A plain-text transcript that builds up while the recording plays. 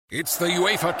It's the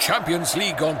UEFA Champions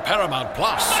League on Paramount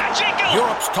Plus. Magical!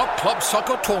 Europe's top club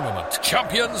soccer tournament.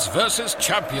 Champions versus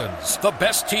champions. The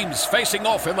best teams facing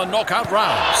off in the knockout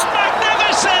rounds.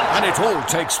 Magnificent! And it all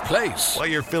takes place while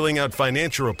you're filling out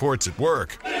financial reports at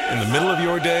work, in the middle of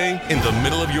your day, in the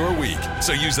middle of your week.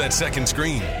 So use that second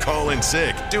screen. Call in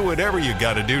sick. Do whatever you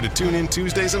got to do to tune in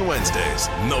Tuesdays and Wednesdays.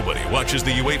 Nobody watches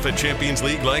the UEFA Champions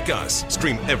League like us.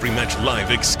 Stream every match live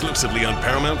exclusively on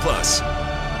Paramount Plus.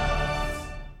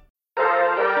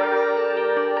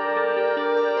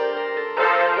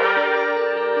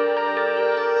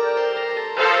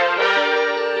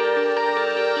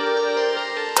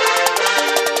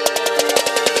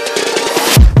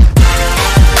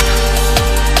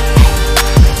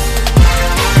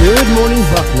 Good morning,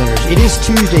 Bucknutters. It is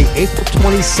Tuesday, April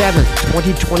 27th,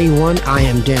 2021. I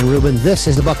am Dan Rubin. This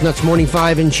is the Bucknuts Morning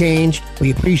 5 and Change.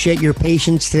 We appreciate your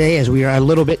patience today as we are a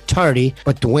little bit tardy,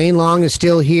 but Dwayne Long is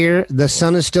still here. The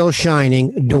sun is still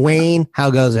shining. Dwayne,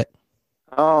 how goes it?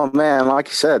 Oh, man, like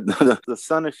you said, the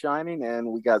sun is shining and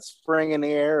we got spring in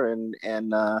the air and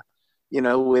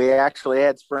we actually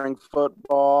had spring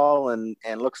football and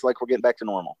looks like we're getting back to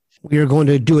normal. We are going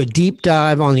to do a deep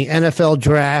dive on the NFL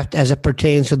draft as it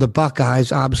pertains to the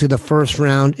Buckeyes. Obviously, the first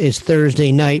round is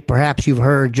Thursday night. Perhaps you've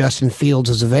heard Justin Fields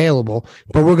is available.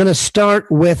 But we're going to start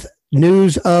with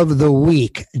news of the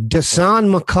week.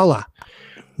 Dasan McCullough,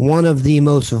 one of the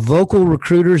most vocal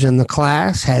recruiters in the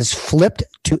class, has flipped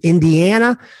to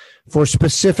Indiana for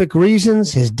specific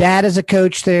reasons. His dad is a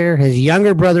coach there. His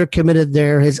younger brother committed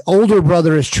there. His older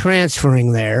brother is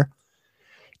transferring there.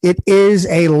 It is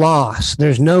a loss.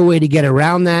 There's no way to get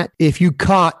around that. If you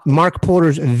caught Mark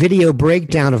Porter's video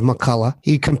breakdown of McCullough,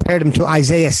 he compared him to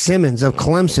Isaiah Simmons of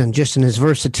Clemson, just in his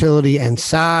versatility and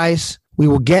size. We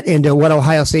will get into what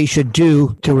Ohio State should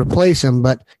do to replace him,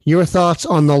 but your thoughts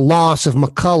on the loss of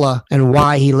McCullough and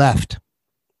why he left?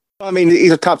 I mean,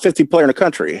 he's a top 50 player in the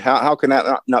country. How can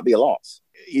that not be a loss?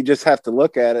 You just have to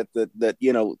look at it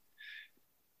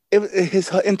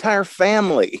his entire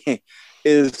family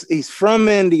he's from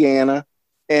Indiana,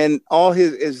 and all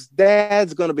his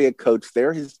dad's going to be a coach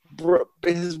there. His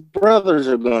brothers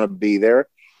are going to be there.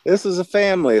 This is a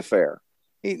family affair.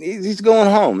 He's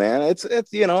going home, man. It's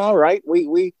all right.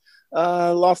 We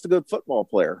lost a good football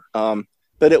player,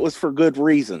 but it was for good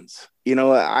reasons.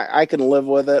 I can live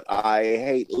with it. I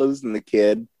hate losing the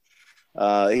kid.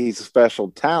 He's a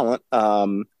special talent.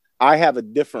 I have a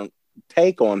different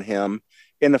take on him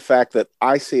in the fact that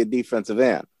I see a defensive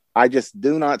end. I just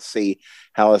do not see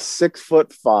how a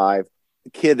 6'5"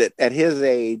 kid at his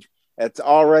age that's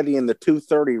already in the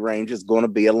 230 range is going to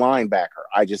be a linebacker.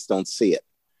 I just don't see it.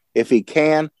 If he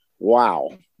can,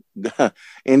 wow.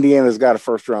 Indiana's got a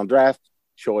first round draft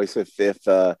choice if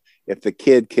the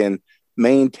kid can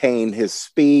maintain his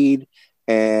speed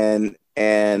and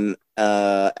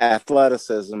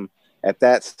athleticism at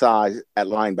that size at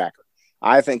linebacker.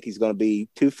 I think he's going to be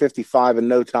 255 in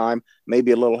no time,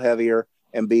 maybe a little heavier,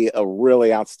 and be a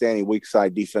really outstanding weak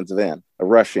side defensive end, a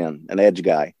rush in, an edge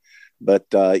guy. But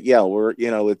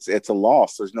it's a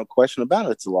loss. There's no question about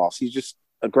it. It's a loss. He's just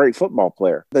a great football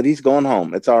player, but he's going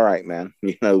home. It's all right, man.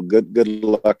 Good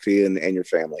luck to you and your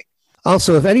family.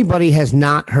 Also, if anybody has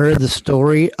not heard the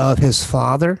story of his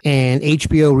father, and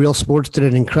HBO Real Sports did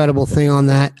an incredible thing on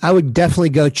that, I would definitely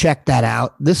go check that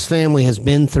out. This family has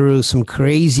been through some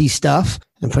crazy stuff,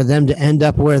 and for them to end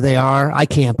up where they are, I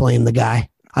can't blame the guy.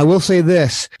 I will say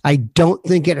this. I don't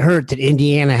think it hurt that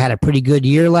Indiana had a pretty good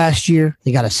year last year.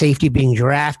 They got a safety being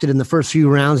drafted in the first few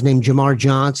rounds named Jamar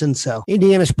Johnson. So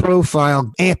Indiana's profile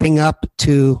amping up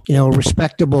to, a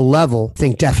respectable level, I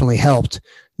think definitely helped.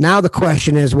 Now the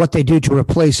question is what they do to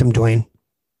replace him, Dwayne.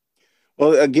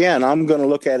 Well, again, I'm going to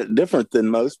look at it different than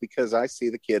most because I see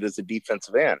the kid as a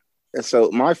defensive end. And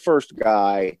so my first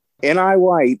guy, N.I.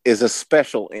 White, is a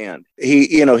special end.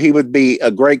 He would be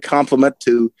a great compliment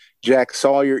to Jack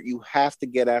Sawyer. You have to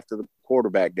get after the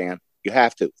quarterback, Dan. You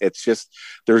have to. It's just,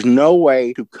 there's no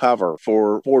way to cover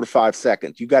for 4 to 5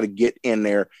 seconds. You got to get in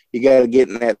there. You got to get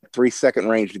in that 3-second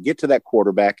range to get to that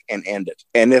quarterback and end it.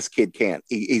 And this kid can.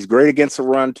 He's great against the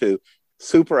run too.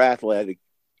 Super athletic,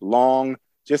 long,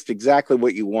 just exactly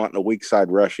what you want in a weak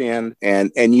side rush in.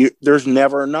 And there's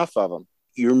never enough of them.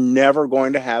 You're never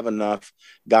going to have enough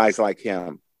guys like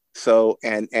him. So,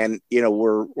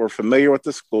 we're familiar with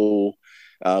the school.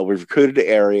 We've recruited the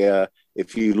area.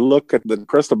 If you look at the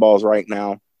crystal balls right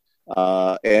now,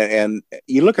 and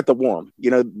you look at the warm,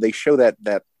 they show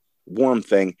that warm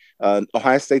thing.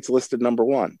 Ohio State's listed number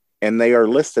 1, and they are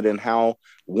listed in how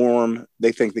warm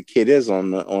they think the kid is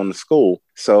on the school.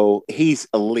 So he's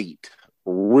elite,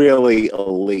 really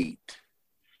elite.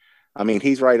 I mean,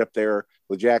 he's right up there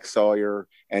with Jack Sawyer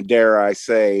and, dare I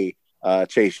say,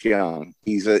 Chase Young.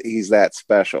 He's that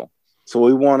special. So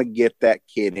we want to get that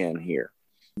kid in here.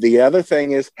 The other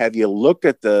thing is, have you looked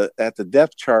at the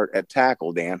depth chart at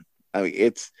tackle, Dan? I mean,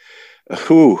 it's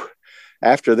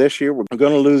after this year, we're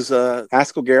going to lose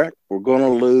Haskell Garrett. We're going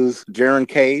to lose Jaron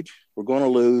Cage. We're going to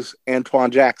lose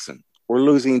Antoine Jackson. We're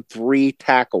losing 3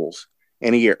 tackles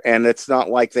in a year, and it's not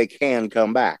like they can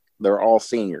come back. They're all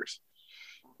seniors.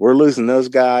 We're losing those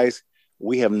guys.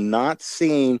 We have not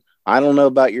seen, I don't know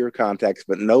about your contacts,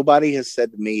 but nobody has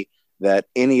said to me that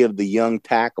any of the young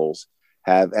tackles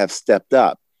have stepped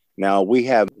up. Now, we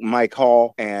have Mike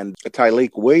Hall and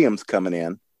Tyleek Williams coming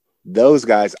in. Those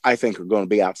guys, I think, are going to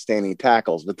be outstanding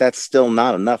tackles, but that's still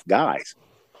not enough guys.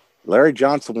 Larry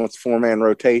Johnson wants 4-man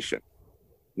rotation.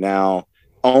 Now,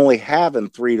 only having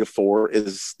 3 to 4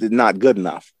 is not good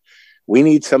enough. We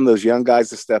need some of those young guys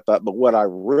to step up. But what I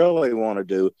really want to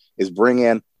do is bring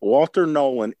in Walter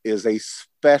Nolan is a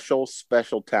special,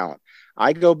 special talent.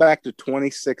 I go back to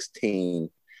 2016,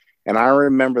 and I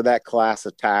remember that class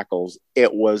of tackles.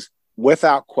 It was,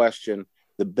 without question,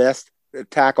 the best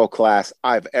tackle class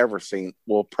I've ever seen,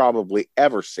 will probably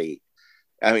ever see.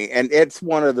 I mean, and it's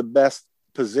one of the best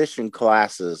position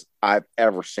classes I've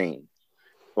ever seen.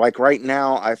 Like right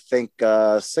now, I think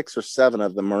 6 or 7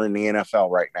 of them are in the NFL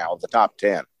right now, the top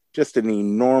 10. Just an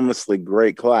enormously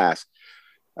great class.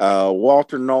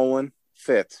 Walter Nolan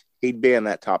fits. He'd be in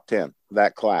that top 10,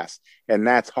 that class. And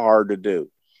that's hard to do.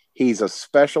 He's a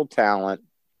special talent.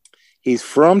 He's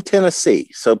from Tennessee.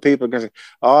 So people are going to say,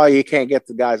 oh, you can't get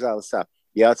the guys out of the South.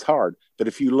 Yeah, it's hard. But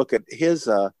if you look at his,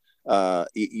 there's a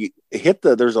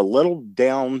little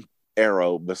down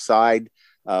arrow beside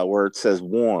where it says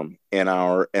warm in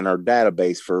our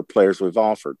database for players we've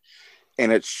offered.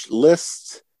 And it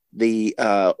lists the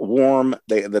warm,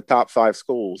 the top 5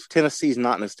 schools. Tennessee's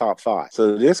not in his top 5.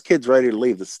 So this kid's ready to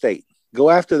leave the state. Go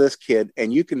after this kid,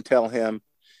 and you can tell him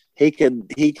he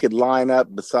could line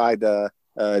up beside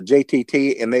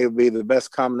JTT, and they would be the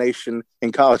best combination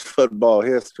in college football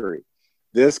history.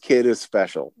 This kid is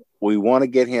special. We want to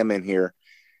get him in here.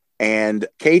 And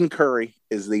Caden Curry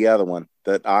is the other one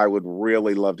that I would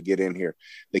really love to get in here.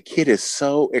 The kid is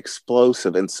so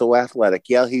explosive and so athletic.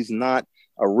 Yeah, he's not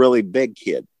a really big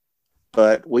kid,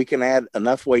 but we can add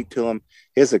enough weight to him.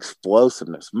 His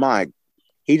explosiveness,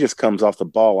 he just comes off the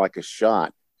ball like a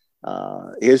shot.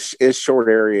 His short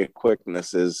area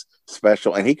quickness is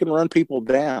special, and he can run people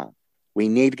down. We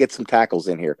need to get some tackles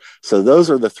in here. So those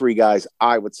are the 3 guys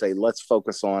I would say let's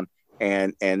focus on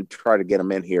and try to get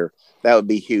them in here. That would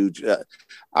be huge.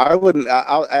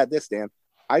 I'll add this, Dan.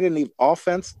 I didn't even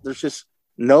offense. There's just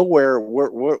nowhere.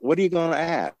 What are you going to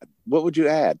add? What would you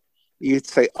add? You'd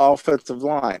say offensive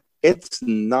line. It's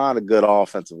not a good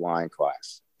offensive line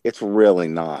class. It's really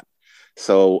not.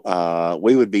 So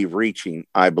we would be reaching,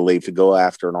 I believe, to go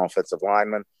after an offensive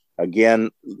lineman.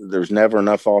 Again, there's never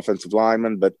enough offensive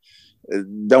linemen, but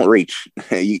don't reach.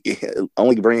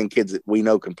 Only bringing kids that we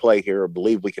know can play here or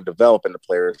believe we can develop into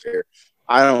players here.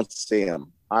 I don't see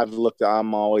them.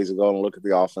 I'm always going to look at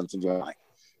the offensive line.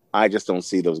 I just don't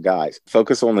see those guys.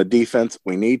 Focus on the defense.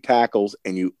 We need tackles,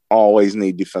 and you always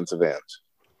need defensive ends.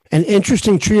 An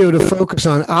interesting trio to focus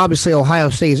on. Obviously, Ohio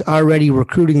State is already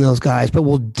recruiting those guys, but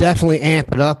we'll definitely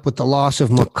amp it up with the loss of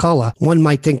McCullough. One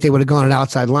might think they would have gone an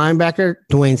outside linebacker.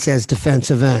 Dwayne says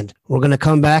defensive end. We're going to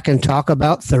come back and talk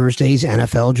about Thursday's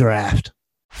NFL draft.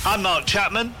 I'm Mark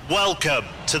Chapman. Welcome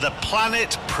to the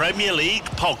Planet Premier League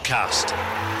podcast.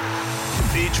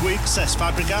 Each week, Cesc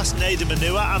Fabregas, Nader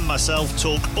Manua and myself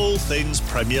talk all things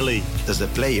Premier League. As a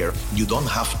player, you don't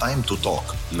have time to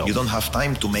talk. No. You don't have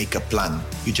time to make a plan.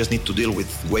 You just need to deal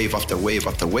with wave after wave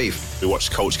after wave. We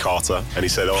watched Coach Carter, and he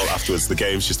said, afterwards, the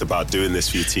game's just about doing this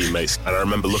for your teammates. And I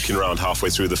remember looking around halfway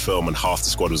through the film, and half the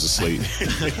squad was asleep.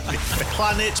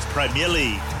 Planet Premier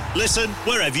League. Listen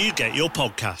wherever you get your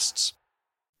podcasts.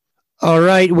 All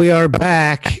right, we are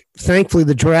back. Thankfully,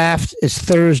 the draft is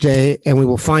Thursday, and we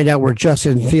will find out where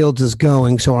Justin Fields is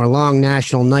going, so our long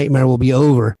national nightmare will be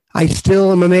over. I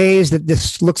still am amazed that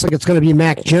this looks like it's going to be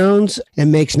Mac Jones. It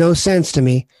makes no sense to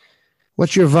me.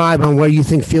 What's your vibe on where you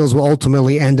think Fields will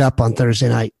ultimately end up on Thursday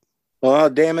night? Well,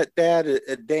 damn it,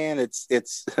 Dan,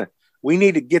 it's we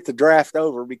need to get the draft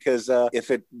over because if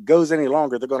it goes any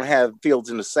longer, they're going to have Fields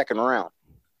in the second round.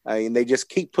 I mean, they just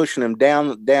keep pushing him down,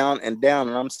 and down.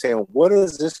 And I'm saying, what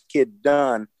has this kid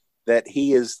done that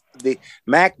he is the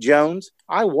Mac Jones?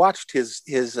 I watched his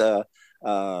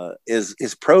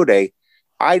pro day.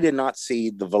 I did not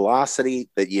see the velocity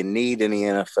that you need in the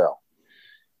NFL.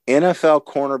 NFL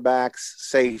cornerbacks,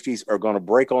 safeties are going to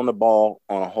break on the ball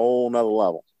on a whole nother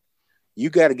level. You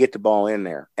got to get the ball in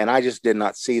there. And I just did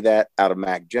not see that out of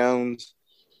Mac Jones.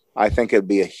 I think it'd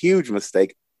be a huge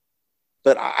mistake.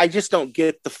 But I just don't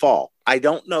get the fall. I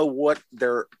don't know what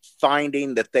they're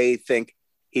finding that they think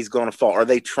he's going to fall. Are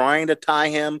they trying to tie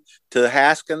him to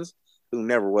Haskins, who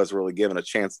never was really given a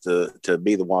chance to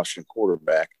be the Washington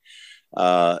quarterback?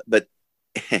 But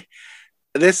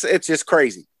it's just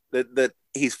crazy that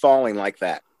he's falling like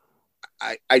that.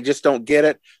 I just don't get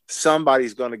it.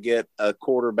 Somebody's going to get a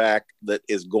quarterback that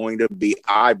is going to be,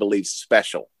 I believe,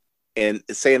 special. And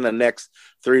say in the next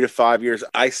 3 to 5 years,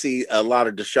 I see a lot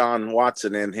of Deshaun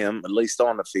Watson in him, at least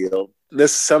on the field.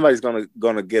 Somebody's going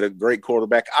to get a great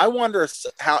quarterback. I wonder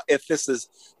if this is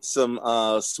some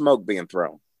smoke being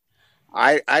thrown.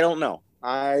 I don't know.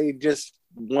 I just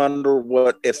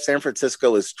wonder if San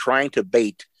Francisco is trying to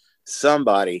bait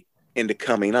somebody into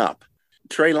coming up.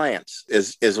 Trey Lance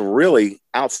is a really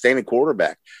outstanding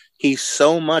quarterback. He's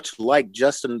so much like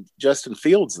Justin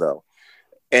Fields, though.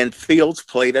 And Fields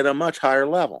played at a much higher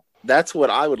level. That's what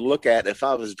I would look at if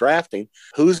I was drafting.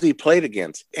 Who's he played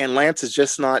against? And Lance has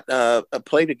just not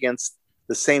played against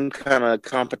the same kind of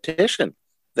competition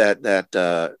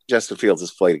that Justin Fields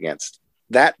has played against.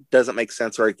 That doesn't make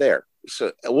sense right there.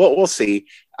 So we'll see.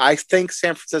 I think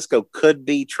San Francisco could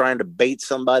be trying to bait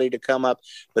somebody to come up,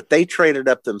 but they traded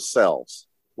up themselves,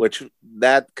 which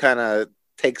that kind of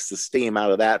takes the steam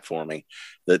out of that for me.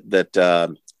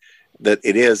 That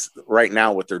it is right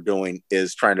now what they're doing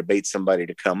is trying to bait somebody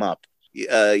to come up.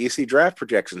 You see draft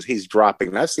projections, he's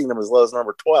dropping. I've seen him as low as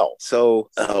number 12. So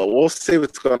we'll see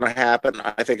what's going to happen.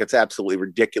 I think it's absolutely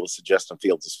ridiculous that Justin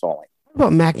Fields is falling. What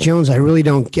about Mac Jones I really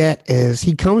don't get is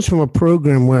he comes from a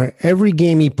program where every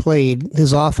game he played,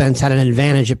 his offense had an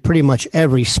advantage at pretty much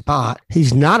every spot.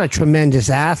 He's not a tremendous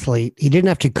athlete. He didn't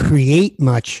have to create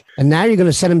much. And now you're going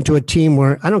to send him to a team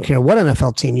where I don't care what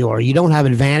NFL team you are. You don't have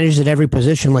advantages at every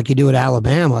position like you do at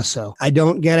Alabama. So I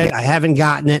don't get it. I haven't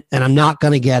gotten it, and I'm not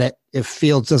going to get it if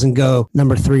Fields doesn't go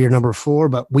number 3 or number 4,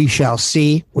 but we shall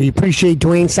see. We appreciate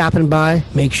Dwayne stopping by.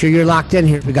 Make sure you're locked in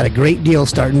here. We got a great deal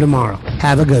starting tomorrow.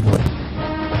 Have a good one.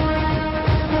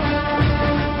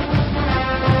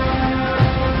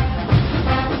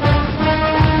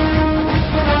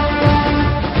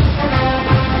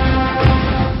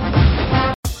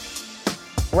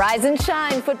 Rise and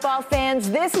shine, football fans.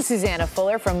 This is Susanna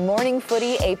Fuller from Morning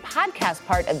Footy, a podcast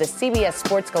part of the CBS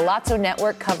Sports Golazo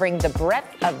Network covering the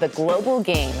breadth of the global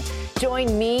game.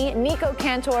 Join me, Nico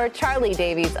Cantor, Charlie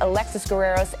Davies, Alexis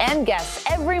Guerreros, and guests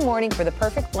every morning for the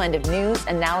perfect blend of news,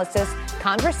 analysis,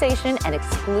 conversation, and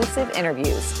exclusive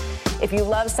interviews. If you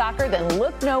love soccer, then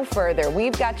look no further.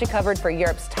 We've got you covered for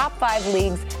Europe's top 5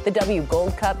 leagues, the W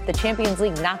Gold Cup, the Champions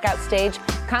League knockout stage,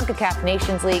 CONCACAF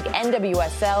Nations League,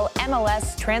 NWSL,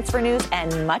 MLS, transfer news,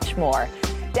 and much more.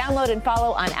 Download and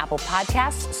follow on Apple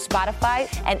Podcasts, Spotify,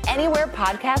 and anywhere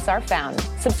podcasts are found.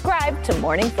 Subscribe to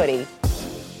Morning Footy.